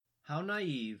How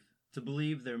naive to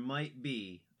believe there might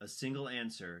be a single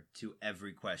answer to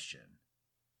every question.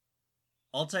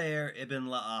 Altair ibn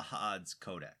La'ahad's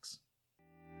Codex.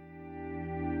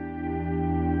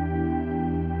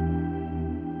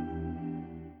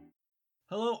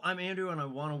 Hello, I'm Andrew, and I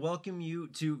want to welcome you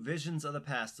to Visions of the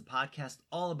Past, the podcast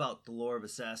all about the lore of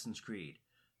Assassin's Creed.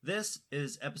 This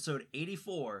is episode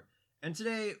 84, and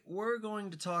today we're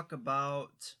going to talk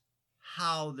about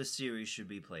how the series should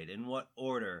be played, in what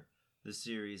order the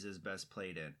series is best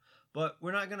played in. But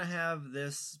we're not going to have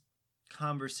this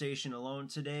conversation alone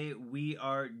today. We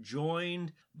are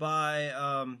joined by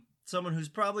someone who's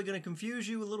probably going to confuse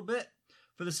you a little bit,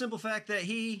 for the simple fact that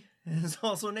he is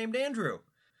also named Andrew.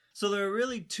 So there are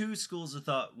really two schools of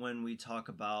thought when we talk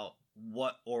about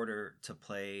what order to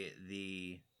play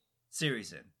the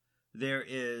series in. There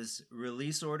is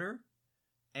release order,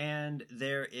 and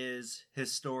there is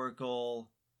historical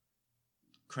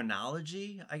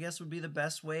chronology, I guess would be the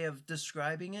best way of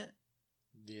describing it.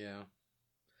 Yeah.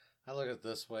 I look at it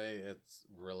this way, it's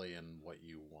really in what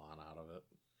you want out of it.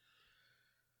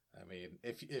 I mean,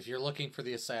 if you're looking for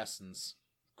the Assassin's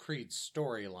Creed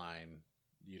storyline,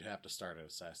 you'd have to start at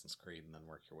Assassin's Creed and then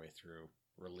work your way through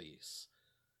release.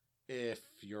 If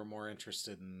you're more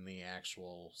interested in the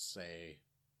actual, say,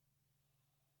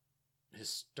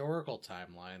 historical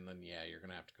timeline, then yeah, you're going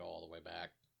to have to go all the way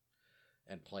back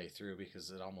and play through,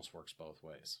 because it almost works both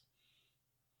ways.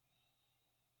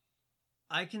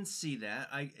 I can see that.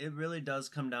 It really does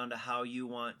come down to how you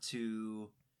want to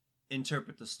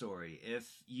interpret the story.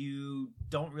 If you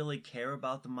don't really care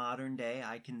about the modern day,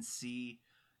 I can see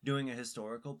doing a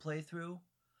historical playthrough.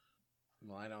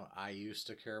 Well, I know I used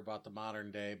to care about the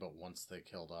modern day, but once they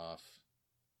killed off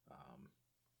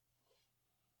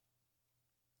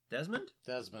Desmond,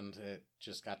 it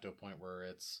just got to a point where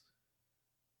it's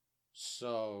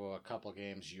so a couple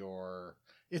games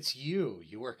it's you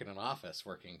work in an office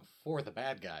working for the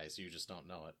bad guys, you just don't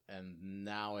know it, and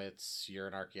now you're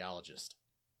an archaeologist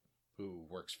who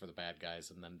works for the bad guys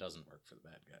and then doesn't work for the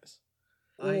bad guys.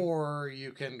 Or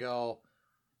you can go,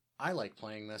 I like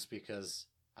playing this because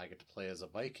I get to play as a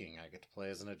Viking, I get to play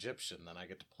as an Egyptian, then I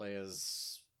get to play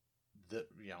as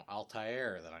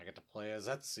Altair, then I get to play as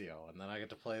Ezio, and then I get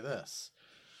to play this.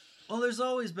 Well, there's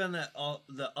always been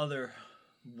the other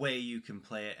way you can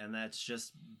play it, and that's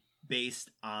just based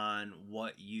on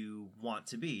what you want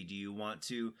to be. Do you want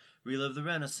to relive the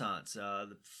Renaissance,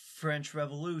 the French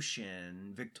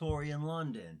Revolution, Victorian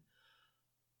London?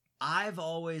 I've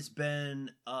always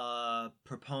been a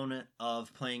proponent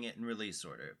of playing it in release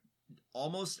order.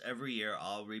 Almost every year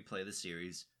I'll replay the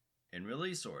series in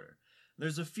release order.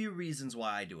 There's a few reasons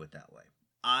why I do it that way.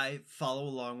 I follow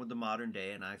along with the modern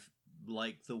day, and I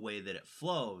like the way that it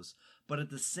flows, but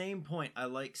at the same point I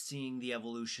like seeing the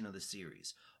evolution of the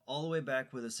series. All the way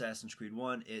back with Assassin's Creed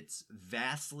 1, it's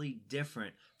vastly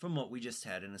different from what we just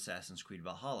had in Assassin's Creed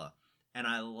Valhalla. And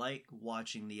I like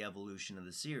watching the evolution of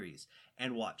the series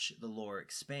and watch the lore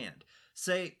expand.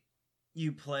 Say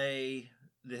you play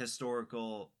the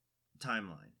historical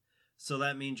timeline. So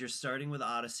that means you're starting with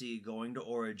Odyssey, going to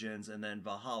Origins, and then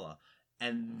Valhalla,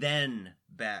 and then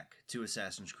back to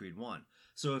Assassin's Creed 1.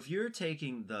 So if you're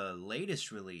taking the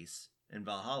latest release in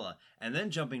Valhalla and then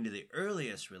jumping to the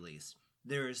earliest release,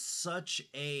 there is such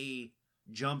a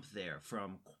jump there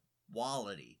from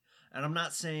quality. And I'm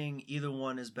not saying either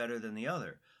one is better than the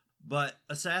other, but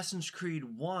Assassin's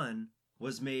Creed 1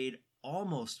 was made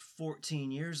almost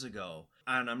 14 years ago.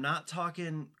 And I'm not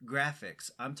talking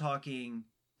graphics, I'm talking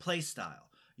playstyle.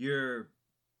 You're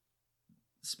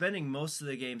spending most of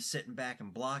the game sitting back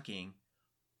and blocking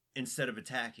instead of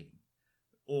attacking.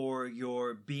 Or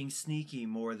you're being sneaky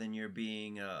more than you're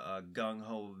being a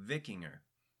gung-ho Vikinger.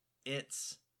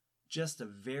 It's just a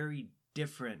very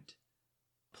different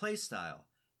playstyle.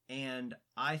 And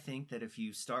I think that if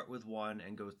you start with one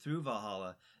and go through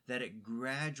Valhalla, that it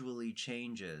gradually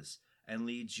changes and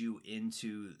leads you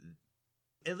into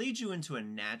a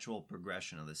natural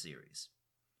progression of the series.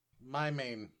 My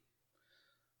main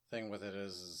thing with it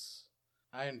is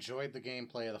I enjoyed the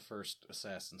gameplay of the first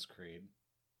Assassin's Creed.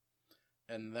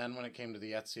 And then when it came to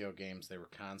the Ezio games, they were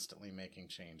constantly making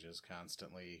changes,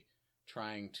 constantly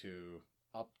trying to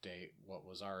update what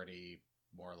was already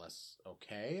more or less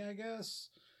okay, I guess.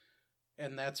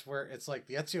 And that's where it's like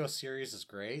the Ezio series is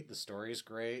great, the story is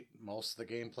great, most of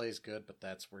the gameplay is good, but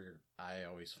that's where I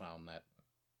always found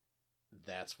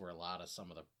that's where a lot of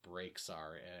some of the breaks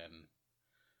are, and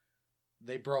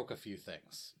they broke a few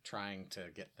things trying to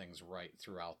get things right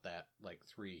throughout that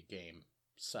 3-game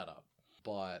setup.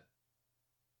 But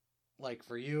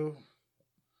for you,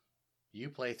 you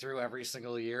play through every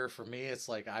single year. For me, it's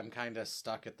like I'm kind of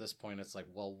stuck at this point. It's like,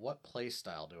 well, what play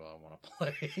style do I want to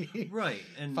play? Right.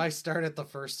 And if I start at the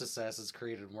first Assassin's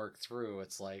Creed and work through,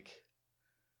 it's like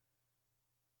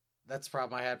that's the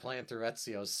problem I had playing through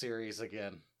Ezio's series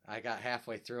again. I got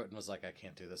halfway through it and was like, I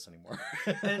can't do this anymore.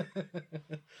 And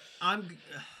I'm,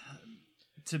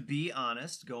 to be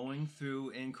honest, going through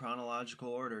in chronological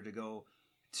order to go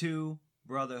to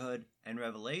Brotherhood and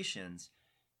Revelations,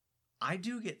 I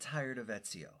do get tired of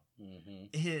Ezio. Mm-hmm.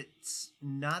 It's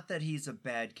not that he's a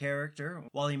bad character.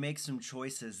 While he makes some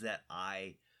choices that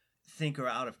I think are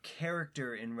out of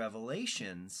character in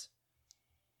Revelations,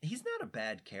 he's not a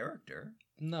bad character.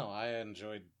 No, I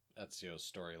enjoyed Ezio's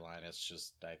storyline. It's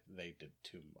just they did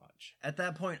too much. At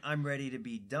that point, I'm ready to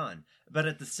be done. But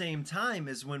at the same time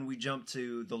is when we jump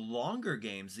to the longer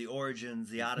games, the Origins,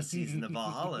 the Odysseys, and the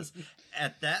Valhallas.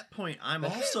 At that point, I'm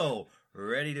also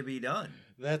ready to be done.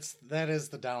 That is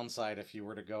the downside if you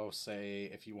were to go, say,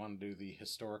 if you want to do the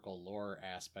historical lore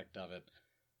aspect of it.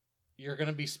 You're going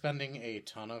to be spending a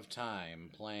ton of time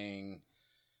playing...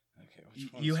 Okay,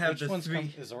 which one's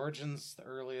is Origins the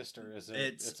earliest, or is it?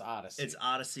 It's Odyssey. It's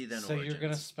Odyssey, then so Origins. You're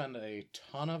going to spend a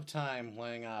ton of time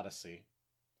playing Odyssey,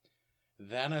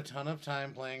 then a ton of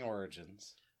time playing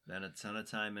Origins, then a ton of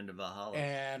time into Valhalla.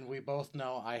 And we both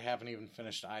know I haven't even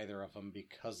finished either of them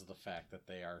because of the fact that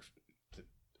they are,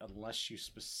 unless you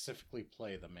specifically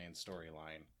play the main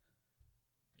storyline,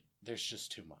 there's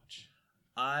just too much.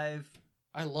 I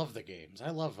love the games. I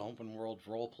love open world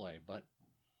roleplay, but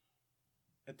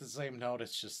at the same note,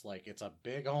 it's just like it's a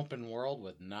big open world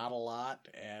with not a lot,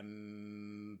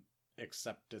 and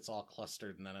except it's all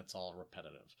clustered and then it's all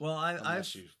repetitive. Well,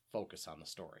 unless you focus on the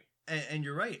story. And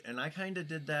you're right. And I kind of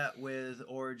did that with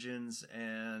Origins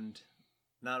and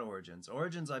not Origins.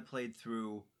 Origins I played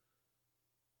through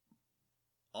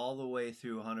all the way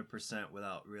through 100%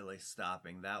 without really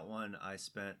stopping. That one I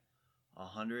spent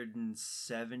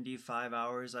 175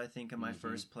 hours, I think, in my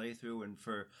first playthrough, and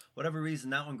for whatever reason,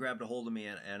 that one grabbed a hold of me,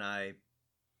 and I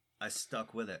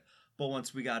stuck with it. But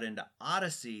once we got into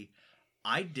Odyssey,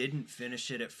 I didn't finish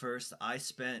it at first. I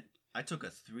took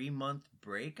a 3-month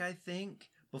break, I think,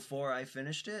 before I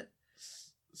finished it.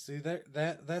 See,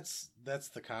 that's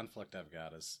the conflict I've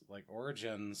got, is like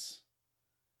Origins.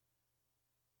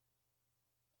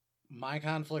 My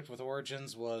conflict with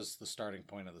Origins was the starting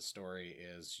point of the story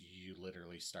is you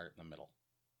literally start in the middle.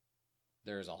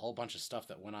 There's a whole bunch of stuff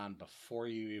that went on before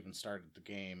you even started the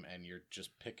game, and you're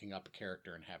just picking up a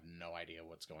character and have no idea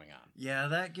what's going on. Yeah,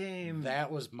 that game...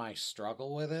 That was my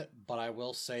struggle with it, but I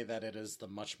will say that it is the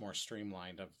much more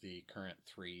streamlined of the current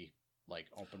 3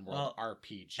 open world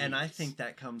RPGs. And I think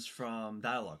that comes from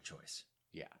dialogue choice.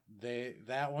 Yeah,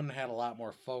 that one had a lot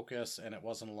more focus, and it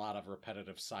wasn't a lot of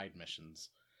repetitive side missions.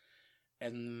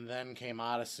 And then came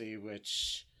Odyssey,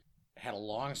 which had a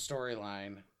long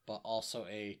storyline, but also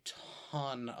a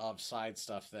ton of side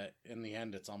stuff that, in the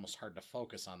end, it's almost hard to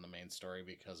focus on the main story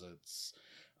because it's,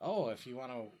 if you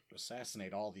want to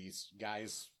assassinate all these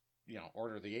guys,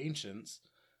 Order the Ancients,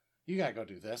 you gotta go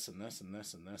do this and this and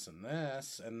this and this and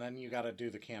this, and then you gotta do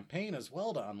the campaign as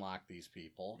well to unlock these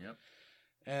people. Yep.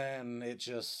 And it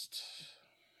just...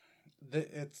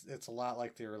 It's a lot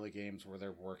like the early games where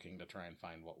they're working to try and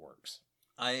find what works.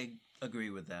 I agree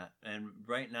with that. And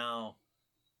right now,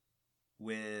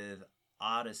 with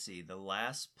Odyssey, the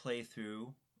last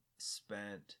playthrough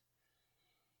spent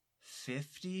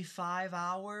 55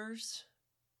 hours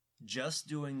just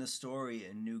doing the story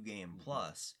in New Game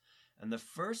Plus. And the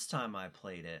first time I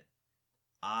played it,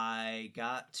 I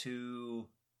got to...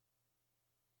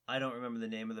 I don't remember the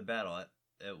name of the battle.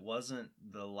 It wasn't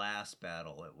the last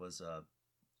battle. It was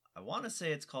I want to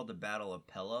say it's called the Battle of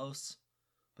Pelos,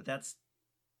 but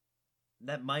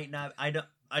that might not. I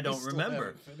don't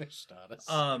remember. Finished,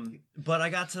 honestly. But I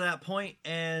got to that point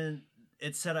and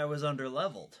it said I was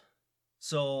underleveled,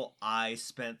 so I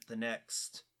spent the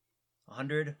next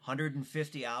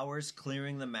 150 hours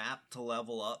clearing the map to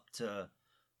level up to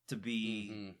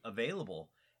be available.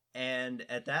 And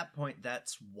at that point,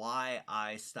 that's why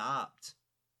I stopped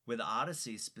with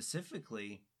Odyssey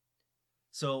specifically.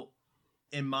 So,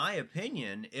 in my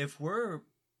opinion, if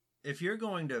you're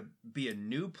going to be a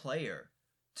new player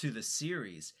to the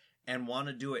series and want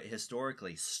to do it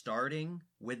historically, starting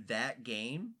with that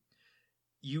game,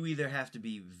 you either have to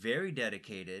be very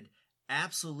dedicated,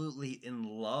 absolutely in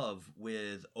love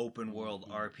with open world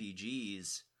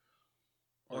RPGs,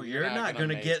 or you're not going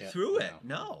to get through it.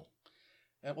 No.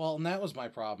 Well, and that was my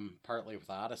problem partly with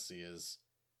Odyssey is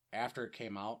after it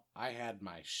came out, I had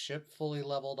my ship fully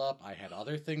leveled up. I had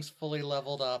other things fully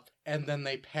leveled up. And then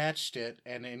they patched it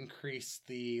and increased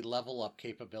the level up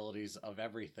capabilities of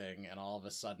everything. And all of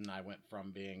a sudden, I went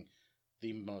from being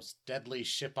the most deadly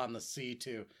ship on the sea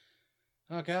to,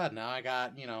 oh god, now I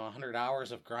got, 100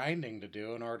 hours of grinding to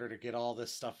do in order to get all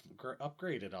this stuff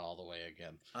upgraded all the way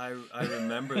again. I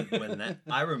remember when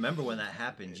that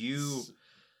happened.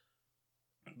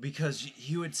 Because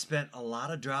you had spent a lot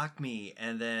of drachmae,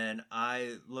 and then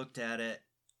I looked at it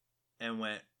and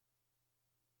went,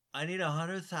 I need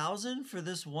 100,000 for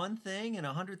this one thing and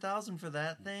 100,000 for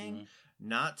that thing. Mm-hmm.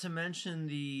 Not to mention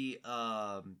the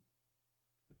what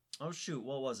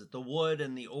was it? The wood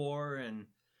and the ore and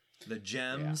the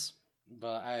gems. Yeah.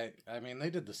 But I mean, they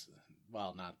did this.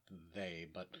 Well, not they,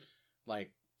 but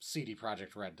like CD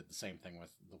Projekt Red did the same thing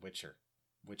with The Witcher,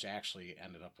 which actually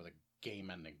ended up with a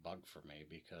game-ending bug for me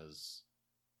because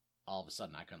all of a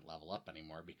sudden I couldn't level up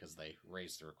anymore because they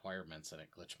raised the requirements and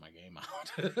it glitched my game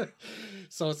out.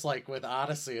 So it's like with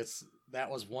Odyssey,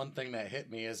 that was one thing that hit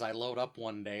me is I load up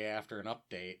one day after an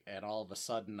update and all of a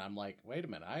sudden I'm like, wait a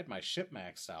minute, I had my ship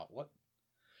maxed out. What?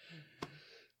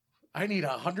 I need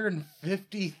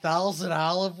 150,000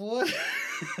 olive wood?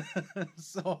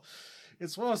 So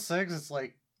it's one of those things, it's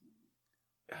like,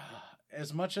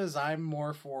 as much as I'm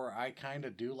more for, I kind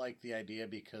of do like the idea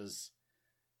because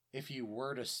if you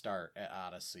were to start at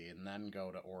Odyssey and then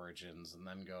go to Origins and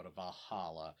then go to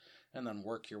Valhalla and then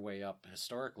work your way up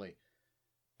historically,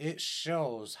 it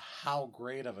shows how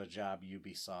great of a job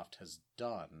Ubisoft has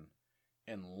done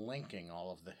in linking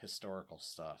all of the historical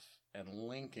stuff and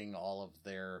linking all of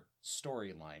their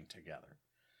storyline together.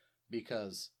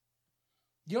 Because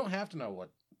you don't have to know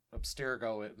what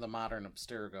Abstergo, the modern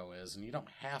Abstergo is, and you don't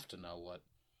have to know what,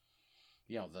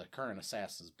 the current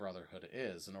Assassin's Brotherhood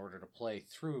is in order to play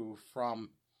through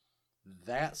from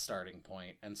that starting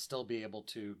point and still be able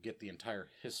to get the entire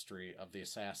history of the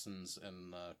Assassins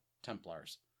and the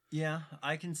Templars. Yeah,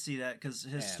 I can see that because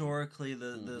historically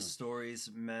the stories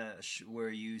mesh where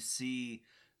you see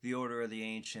the Order of the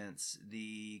Ancients,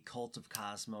 the Cult of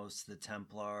Cosmos, the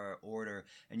Templar Order,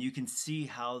 and you can see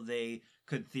how they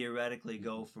could theoretically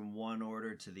go from one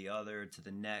order to the other to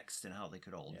the next and how they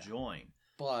could all join.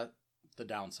 But the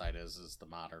downside is the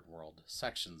modern world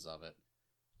sections of it.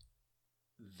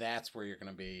 That's where you're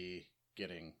going to be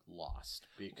getting lost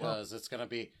because it's going to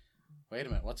be, wait a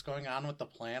minute, what's going on with the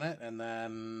planet? And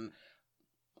then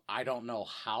I don't know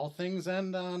how things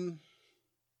end on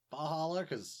Valhalla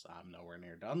because I'm nowhere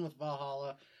near done with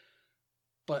Valhalla.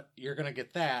 But you're going to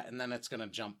get that, and then it's going to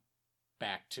jump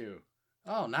back to,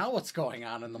 oh, now what's going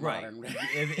on in the modern?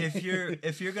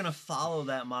 if you're going to follow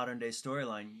that modern day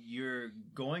storyline, you're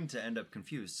going to end up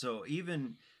confused. So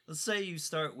even let's say you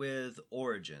start with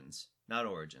not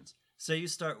Origins. Say you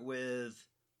start with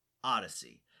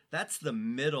Odyssey. That's the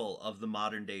middle of the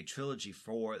modern day trilogy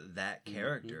for that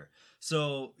character. Mm-hmm.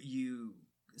 So you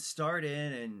start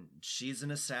in and she's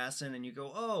an assassin and you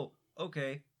go, oh,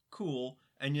 okay, cool.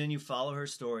 And then you follow her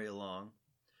story along.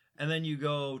 And then you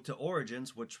go to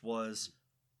Origins, which was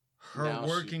her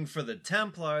working for the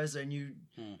Templars. And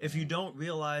if you don't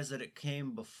realize that it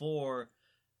came before,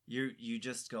 you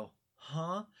just go,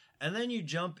 huh? And then you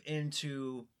jump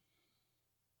into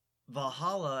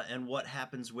Valhalla and what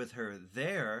happens with her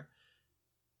there.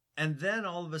 And then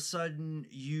all of a sudden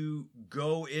you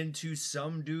go into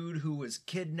some dude who was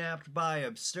kidnapped by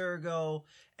Abstergo,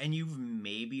 and you've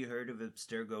maybe heard of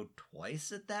Abstergo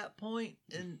twice at that point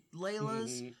in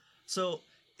Layla's. Mm-hmm. So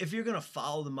if you're going to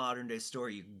follow the modern day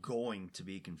story, you're going to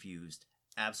be confused.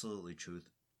 Absolutely truth.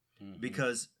 Mm-hmm.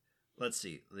 Because, let's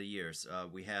see, the years.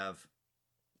 We have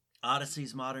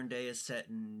Odyssey's modern day is set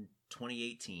in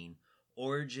 2018.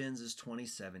 Origins is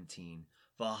 2017.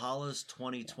 Valhalla's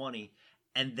 2020.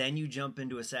 And then you jump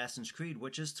into Assassin's Creed,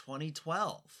 which is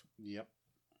 2012. Yep.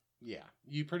 Yeah.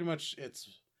 You pretty much,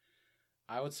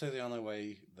 I would say the only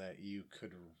way that you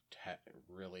could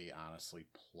really honestly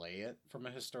play it from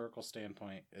a historical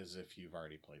standpoint is if you've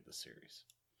already played the series.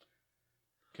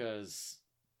 Because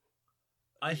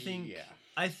I think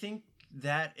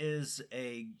that is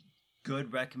a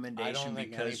good recommendation. I don't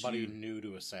think anybody new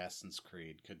to Assassin's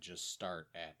Creed could just start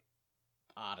at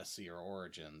Odyssey or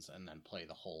Origins and then play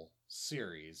the whole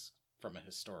series from a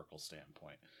historical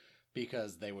standpoint,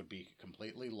 because they would be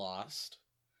completely lost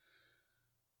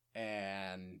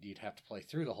and you'd have to play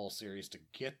through the whole series to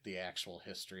get the actual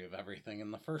history of everything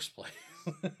in the first place.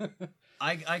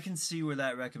 I can see where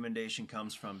that recommendation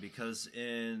comes from, because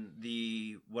in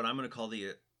the what I'm going to call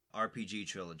the RPG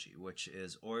trilogy, which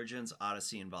is Origins,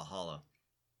 Odyssey, and Valhalla,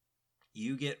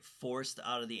 you get forced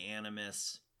out of the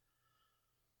Animus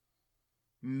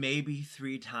maybe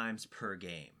 3 times per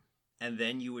game. And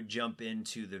then you would jump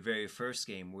into the very first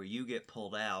game where you get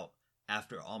pulled out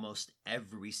after almost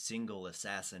every single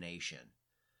assassination.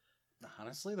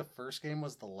 Honestly, the first game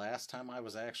was the last time I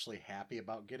was actually happy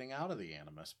about getting out of the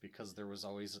Animus, because there was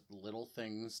always little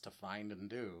things to find and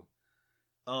do.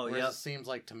 Oh, Whereas yeah. it seems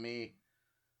like to me,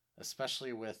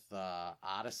 especially with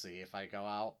Odyssey, if I go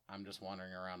out, I'm just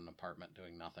wandering around an apartment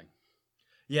doing nothing.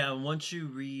 Yeah, and once you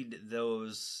read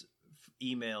those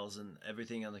emails and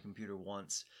everything on the computer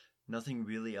once, nothing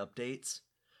really updates.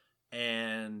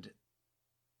 And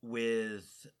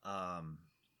with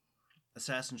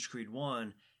Assassin's Creed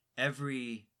 1,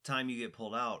 every time you get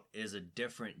pulled out is a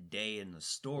different day in the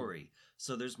story.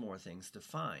 So there's more things to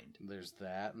find. There's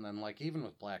that, and then like even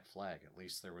with Black Flag, at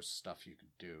least there was stuff you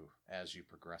could do as you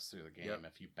progress through the game. Yep.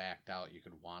 If you backed out, you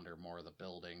could wander more of the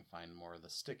building, find more of the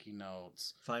sticky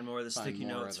notes. Find more of the sticky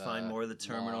notes, find more of the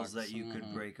terminals that you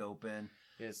could break open.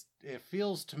 It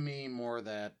feels to me more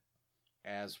that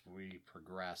as we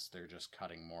progress, they're just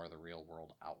cutting more of the real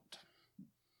world out.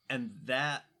 And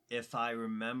that, if I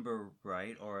remember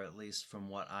right, or at least from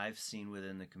what I've seen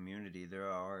within the community, there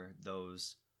are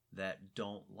those that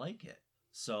don't like it.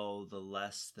 So the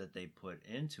less that they put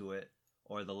into it,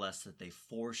 or the less that they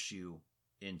force you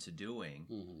into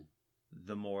doing,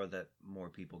 the more that more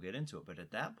people get into it. But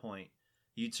at that point,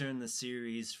 you turn the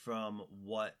series from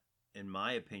what, in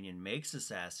my opinion, makes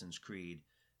Assassin's Creed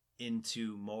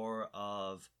into more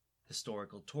of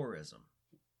historical tourism.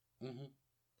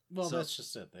 Well, that's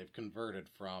just it. They've converted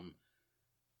from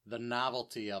the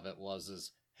novelty of it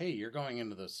is, hey, you're going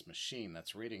into this machine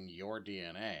that's reading your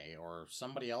DNA or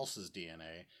somebody else's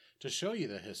DNA to show you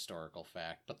the historical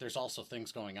fact, but there's also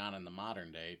things going on in the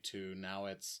modern day, to now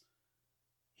it's,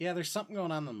 yeah, there's something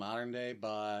going on in the modern day,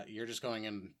 but you're just going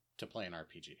in to play an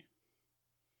RPG.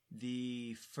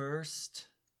 The first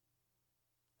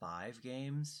 5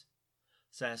 games,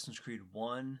 Assassin's Creed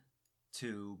 1,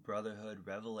 2, Brotherhood,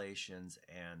 Revelations,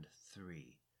 and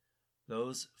 3.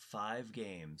 Those 5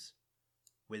 games,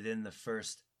 within the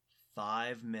first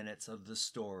 5 minutes of the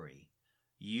story,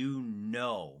 you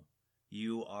know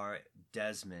you are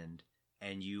Desmond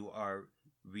and you are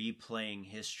replaying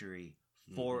history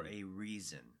for a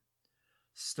reason.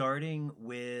 Starting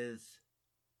with...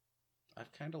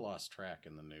 I've kind of lost track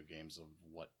in the new games of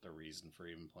what the reason for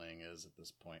even playing is at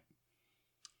this point.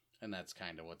 And that's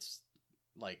kind of what's...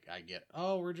 Like, I get,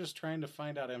 oh, we're just trying to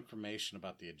find out information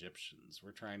about the Egyptians.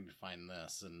 We're trying to find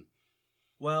this. And,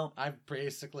 well, I've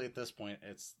basically, at this point,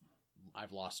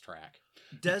 I've lost track.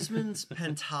 Desmond's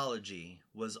Pentology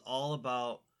was all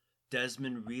about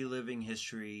Desmond reliving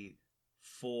history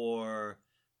to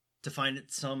find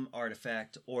some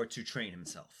artifact or to train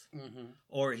himself.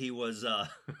 Or he was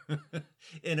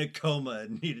in a coma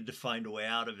and needed to find a way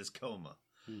out of his coma.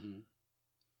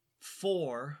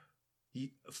 4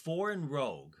 in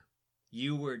Rogue,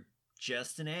 you were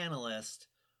just an analyst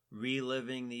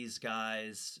reliving these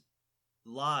guys'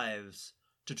 lives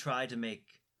to try to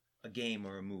make a game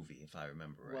or a movie, if I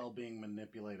remember right. Well, being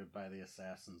manipulated by the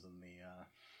assassins and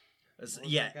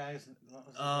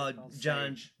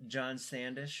John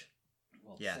Standish.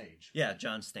 Well, yeah. Sage. Yeah,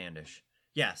 John Standish.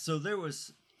 Yeah, so there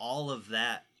was all of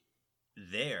that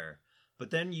there.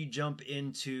 But then you jump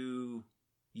into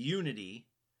Unity,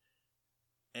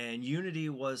 and Unity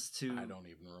was to... I don't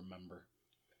even remember.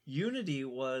 Unity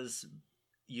was...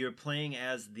 You're playing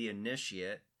as the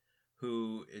Initiate,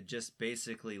 who just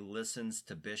basically listens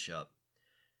to Bishop,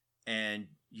 and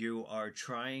you are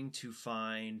trying to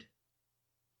find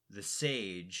the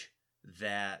sage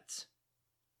that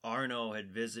Arno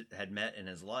had met in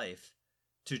his life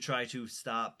to try to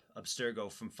stop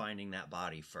Abstergo from finding that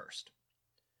body first.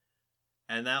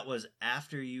 And that was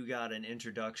after you got an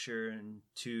introduction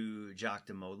to Jacques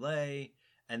de Molay,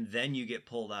 and then you get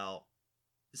pulled out.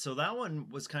 So that one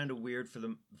was kind of weird for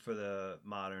the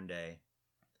modern day.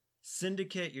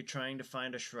 Syndicate, you're trying to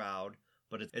find a shroud,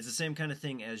 but it's the same kind of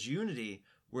thing as Unity,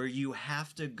 where you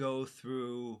have to go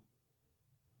through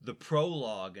the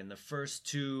prologue and the first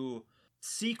 2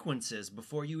 sequences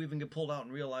before you even get pulled out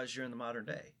and realize you're in the modern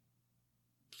day.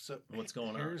 So what's going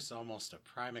on? Here's almost a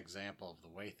prime example of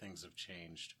the way things have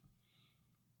changed.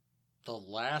 The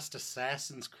last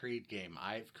Assassin's Creed game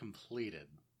I've completed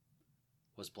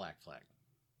was Black Flag.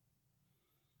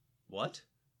 What?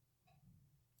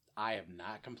 I have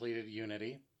not completed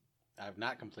Unity. I have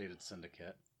not completed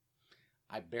Syndicate.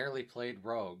 I barely played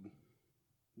Rogue,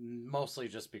 mostly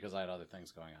just because I had other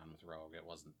things going on with Rogue. It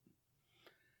wasn't...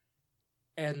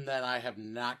 And then I have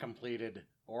not completed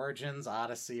Origins,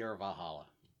 Odyssey, or Valhalla.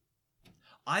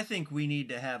 I think we need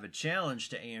to have a challenge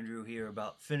to Andrew here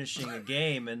about finishing a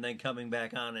game and then coming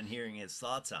back on and hearing his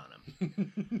thoughts on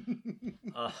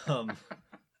him.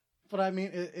 But I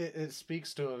mean, it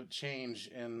speaks to a change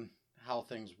in how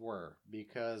things were,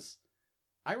 because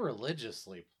I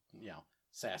religiously,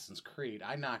 Assassin's Creed,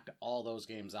 I knocked all those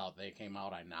games out. They came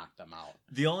out, I knocked them out.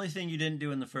 The only thing you didn't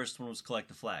do in the first one was collect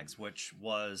the flags, which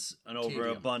was an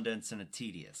overabundance and a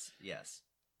tedious. Yes.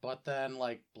 But then,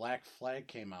 Black Flag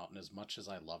came out, and as much as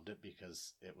I loved it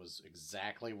because it was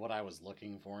exactly what I was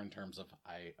looking for in terms of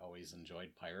I always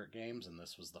enjoyed pirate games, and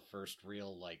this was the first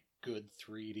real, good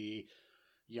 3D,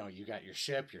 you got your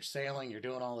ship, you're sailing, you're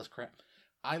doing all this crap.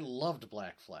 I loved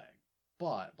Black Flag.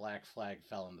 But Black Flag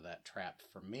fell into that trap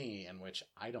for me, in which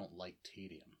I don't like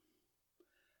tedium.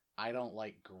 I don't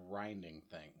like grinding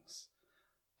things.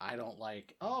 I don't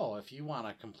like, if you want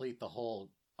to complete the whole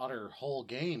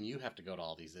game, you have to go to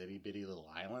all these itty bitty little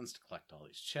islands to collect all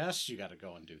these chests. You got to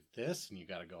go and do this, and you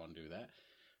got to go and do that.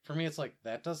 For me, it's like,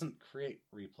 that doesn't create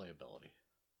replayability.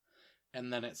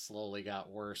 And then it slowly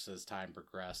got worse as time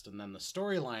progressed, and then the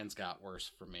storylines got worse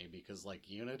for me, because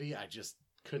Unity, I just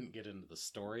couldn't get into the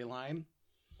storyline.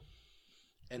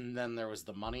 And then there was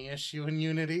the money issue in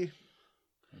Unity.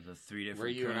 The 3 different where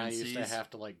you currencies. and I used to have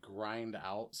to grind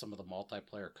out some of the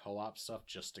multiplayer co-op stuff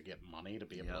just to get money to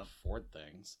be able to afford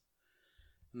things.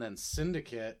 And then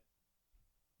Syndicate,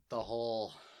 the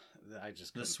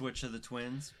switch of the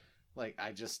twins.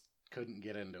 I just couldn't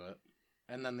get into it.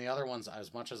 And then the other ones,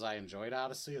 as much as I enjoyed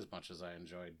Odyssey, as much as I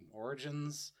enjoyed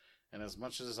Origins, and as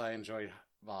much as I enjoyed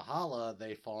Valhalla,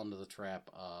 they fall into the trap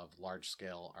of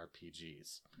large-scale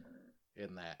RPGs.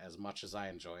 In that, as much as I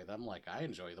enjoy them, I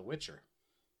enjoy The Witcher.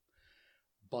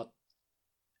 But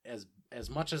as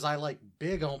much as I like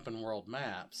big open-world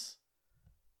maps,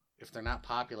 if they're not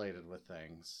populated with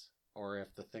things, or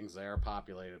if the things they are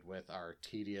populated with are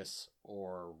tedious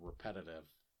or repetitive,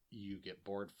 you get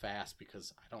bored fast,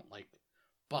 because I don't like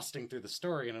busting through the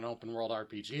story in an open world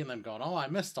RPG and then going, I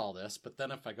missed all this, but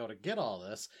then if I go to get all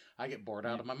this, I get bored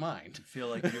out of my mind. You feel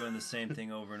like you're doing the same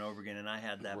thing over and over again, and I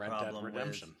had that problem Red Dead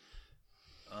Redemption.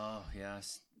 Oh,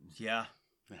 yes. Yeah.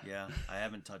 I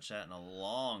haven't touched that in a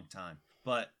long time.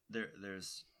 But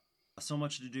there's so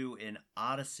much to do in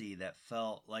Odyssey that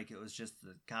felt like it was just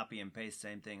the copy and paste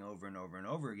same thing over and over and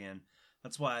over again.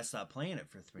 That's why I stopped playing it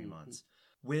for 3 months.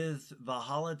 With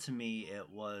Valhalla, to me,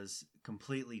 it was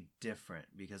completely different,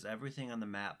 because everything on the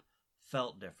map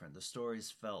felt different. The stories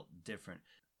felt different.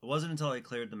 It wasn't until I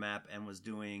cleared the map and was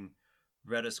doing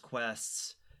Redis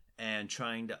quests and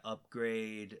trying to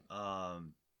upgrade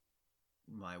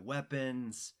my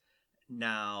weapons,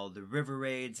 now the river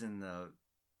raids and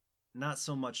not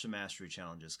so much the mastery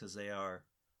challenges, because they are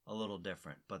a little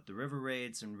different, but the river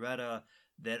raids and Retta,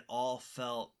 that all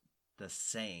felt the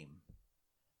same.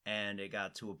 And it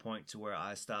got to a point to where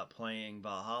I stopped playing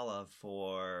Valhalla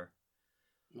for...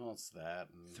 Well, it's that.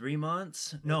 3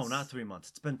 months? No, not 3 months.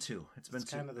 It's been 2. It's been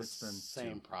kind of the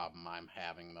same problem I'm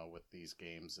having, though, with these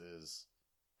games is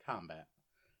combat.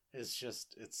 It's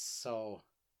so...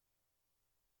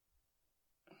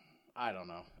 I don't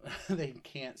know. They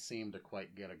can't seem to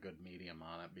quite get a good medium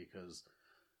on it, because,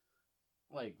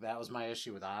 that was my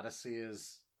issue with Odyssey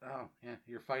is,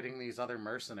 you're fighting these other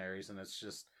mercenaries, and it's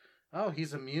just...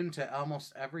 he's immune to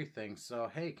almost everything, so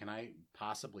hey, can I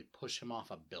possibly push him off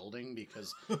a building?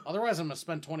 Because otherwise I'm going to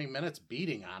spend 20 minutes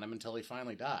beating on him until he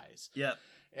finally dies. Yep.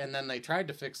 And then they tried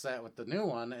to fix that with the new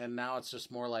one, and now it's just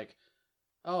more like,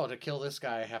 to kill this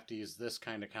guy I have to use this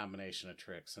kind of combination of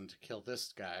tricks, and to kill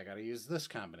this guy I got to use this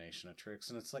combination of tricks,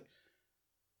 and it's like...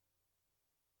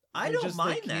 I don't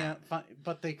mind that.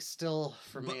 But they still,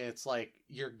 for me, it's like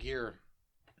your gear...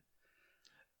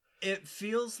 It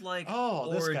feels like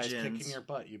Origins. This guy's kicking your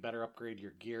butt. You better upgrade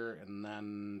your gear and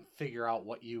then figure out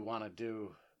what you want to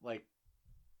do.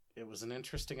 It was an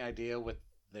interesting idea with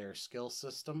their skill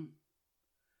system.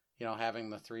 Having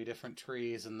the 3 different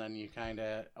trees, and then you kind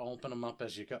of open them up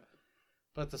as you go.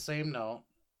 But at the same note,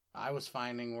 I was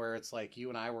finding where it's like you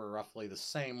and I were roughly the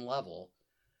same level,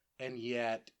 and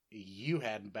yet you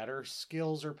had better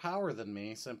skills or power than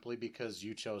me simply because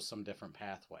you chose some different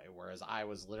pathway, whereas I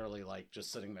was literally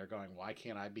just sitting there going, why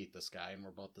can't I beat this guy? And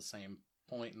we're both the same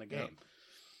point in the game. Yep.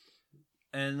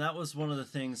 And that was one of the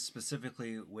things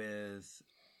specifically with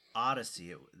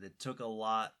Odyssey. It took a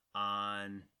lot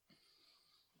on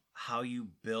how you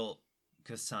built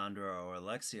Cassandra or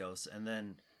Alexios, and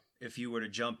then if you were to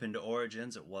jump into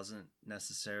Origins, it wasn't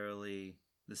necessarily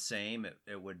the same.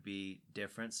 It would be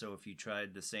different. So if you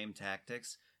tried the same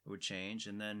tactics, it would change.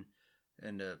 And then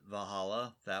into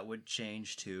Valhalla, that would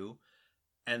change too.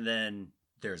 And then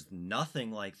there's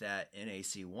nothing like that in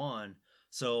AC1.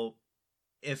 So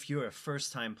if you're a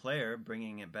first-time player,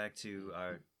 bringing it back to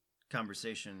our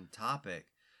conversation topic,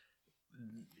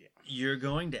 you're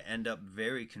going to end up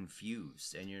very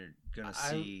confused, and you're going to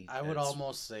see... I would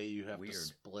almost say you have weird. to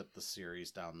split the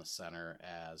series down the center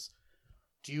as,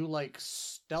 do you like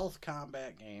stealth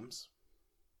combat games,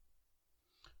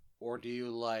 or do you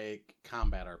like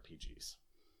combat RPGs?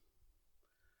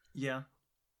 Yeah.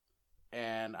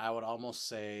 And I would almost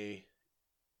say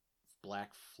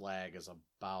Black Flag is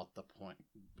about the point,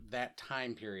 that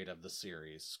time period of the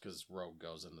series, because Rogue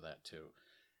goes into that too.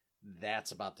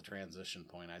 That's about the transition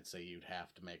point I'd say you'd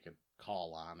have to make a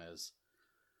call on is,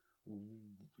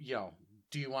 you know,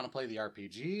 do you want to play the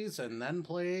RPGs and then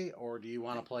play, or do you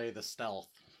want to play the stealth?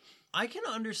 I can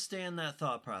understand that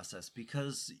thought process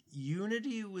because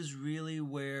Unity was really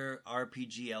where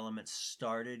RPG elements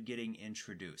started getting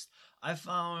introduced. I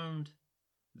found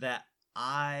that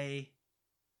I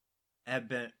have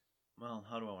been... Well,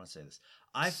 how do I want to say this?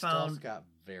 Stealth got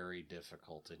very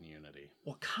difficult in Unity.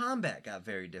 Well, combat got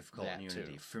very difficult That in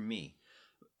Unity too. for me.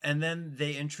 And then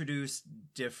they introduced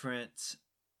different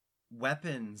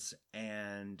weapons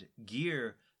and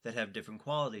gear that have different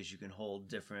qualities. You can hold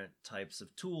different types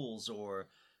of tools, or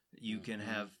you can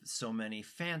have so many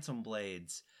phantom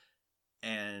blades,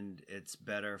 and it's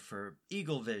better for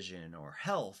eagle vision or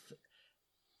health.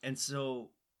 And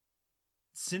so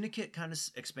Syndicate kind of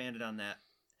expanded on that.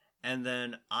 And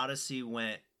then Odyssey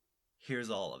went, here's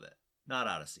all of it. Not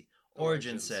Odyssey.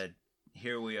 Origin said,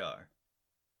 here we are.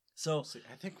 So See,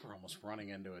 I think we're almost running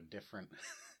into a different...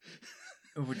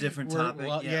 topic.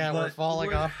 We're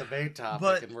falling off the main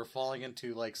topic, and we're falling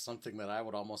into like something that I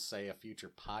would almost say a future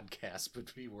podcast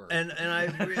would be worth. And I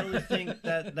really think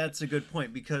that that's a good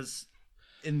point, because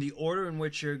in the order in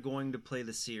which you're going to play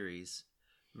the series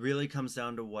really comes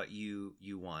down to what you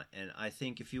want. And I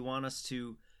think if you want us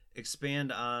to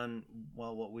expand on,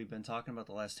 well, what we've been talking about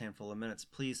the last handful of minutes,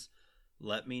 please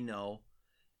let me know.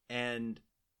 And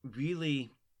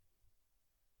really,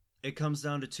 it comes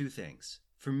down to two things.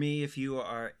 For me, if you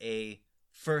are a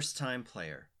first-time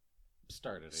player,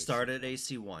 start at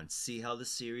AC1, see how the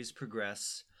series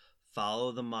progress,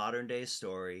 follow the modern-day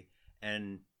story,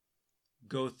 and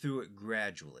go through it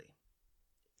gradually.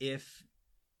 If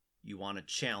you want a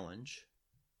challenge,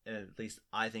 at least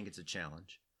I think it's a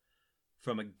challenge,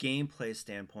 from a gameplay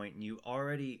standpoint, and you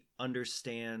already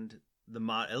understand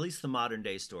at least the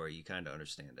modern-day story, you kind of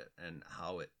understand it and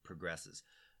how it progresses,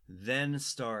 then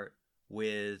start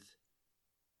with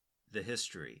the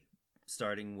history,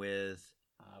 starting with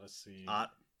Odyssey.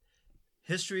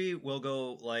 History will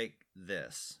go like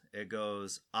this. It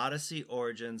goes Odyssey,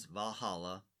 Origins,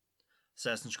 Valhalla,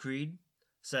 Assassin's Creed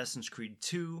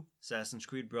 2, Assassin's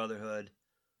Creed Brotherhood,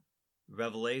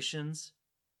 Revelations,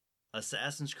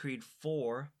 Assassin's Creed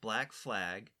 4, Black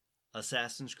Flag,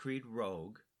 Assassin's Creed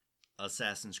Rogue,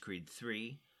 Assassin's Creed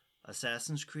 3,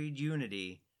 Assassin's Creed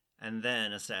Unity, and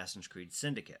then Assassin's Creed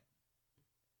Syndicate.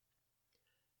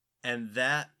 And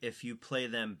that, if you play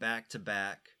them back to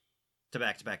back,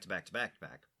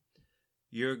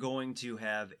 you're going to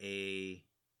have a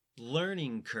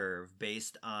learning curve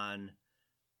based on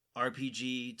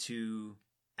RPG to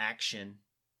action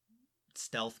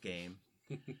stealth game.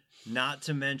 Not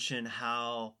to mention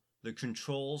how the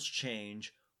controls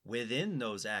change within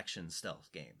those action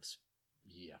stealth games.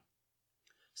 Yeah.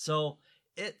 So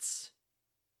it's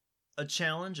a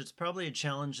challenge. It's probably a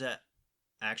challenge that...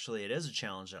 Actually, it is a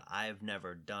challenge that I've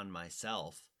never done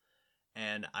myself,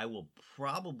 and I will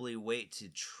probably wait to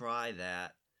try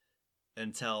that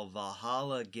until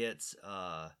Valhalla gets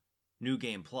New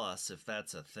Game Plus, if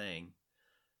that's a thing,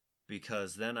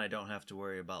 because then I don't have to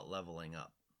worry about leveling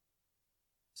up.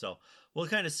 So we'll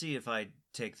kind of see if I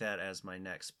take that as my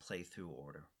next playthrough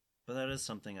order. But that is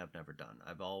something I've never done.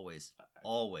 I've always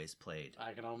played.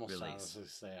 I can almost release. Honestly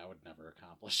say I would never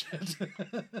accomplish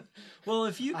it. Well,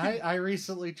 if you could... I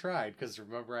recently tried, because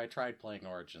remember I tried playing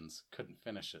Origins, couldn't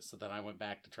finish it, so then I went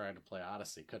back to trying to play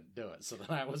Odyssey, couldn't do it, so then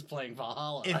I was playing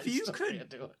Valhalla. If you can't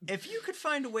do it. If you could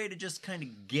find a way to just kind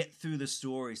of get through the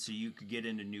story so you could get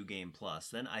into New Game Plus,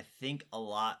 then I think a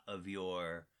lot of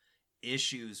your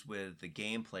issues with the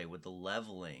gameplay, with the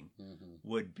leveling,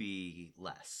 would be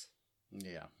less.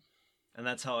 Yeah. And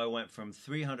that's how I went from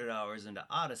 300 hours into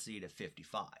Odyssey to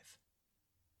 55.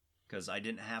 Because I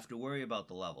didn't have to worry about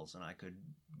the levels, and I could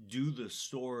do the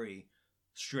story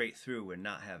straight through and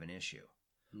not have an issue.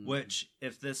 Which,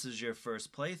 if this is your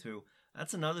first playthrough,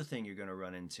 that's another thing you're going to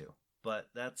run into. But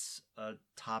that's a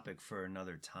topic for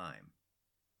another time.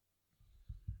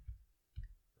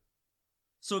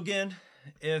 So again,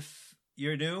 if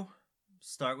you're new,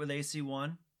 start with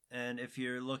AC1. And if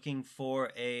you're looking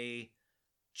for a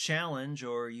challenge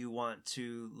or you want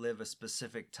to live a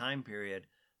specific time period,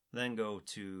 then go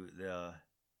to the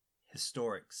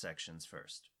historic sections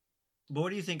first. But what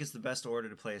do you think is the best order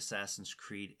to play Assassin's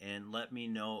Creed in? Let me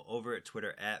know over at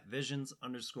Twitter at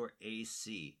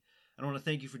visions_AC. I want to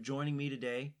thank you for joining me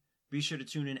today. Be sure to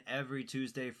tune in every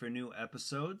Tuesday for new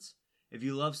episodes. If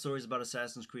you love stories about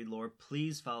Assassin's Creed lore,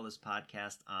 please follow this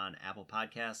podcast on Apple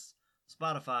Podcasts,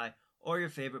 Spotify, or your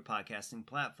favorite podcasting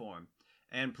platform.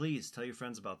 And please tell your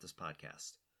friends about this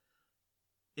podcast.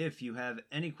 If you have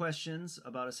any questions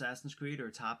about Assassin's Creed or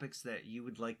topics that you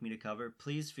would like me to cover,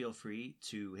 please feel free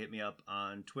to hit me up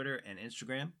on Twitter and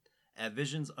Instagram at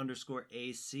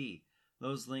visions_AC.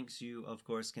 Those links you, of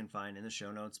course, can find in the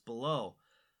show notes below.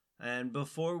 And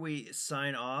before we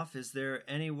sign off, is there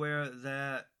anywhere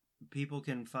that people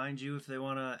can find you if they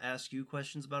want to ask you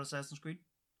questions about Assassin's Creed?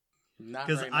 Not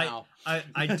right now.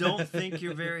 I don't think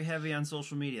you're very heavy on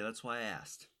social media. That's why I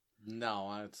asked.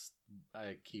 No,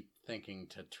 I keep thinking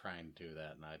to try and do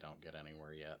that, and I don't get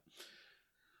anywhere yet.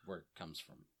 Work comes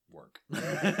from work.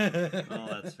 Oh,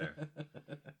 that's fair.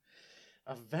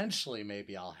 Eventually,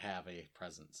 maybe I'll have a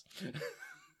presence.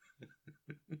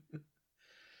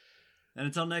 And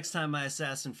until next time, my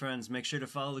assassin friends, make sure to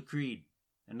follow the creed.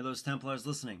 And to those Templars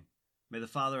listening, may the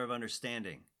Father of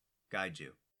Understanding guide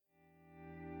you.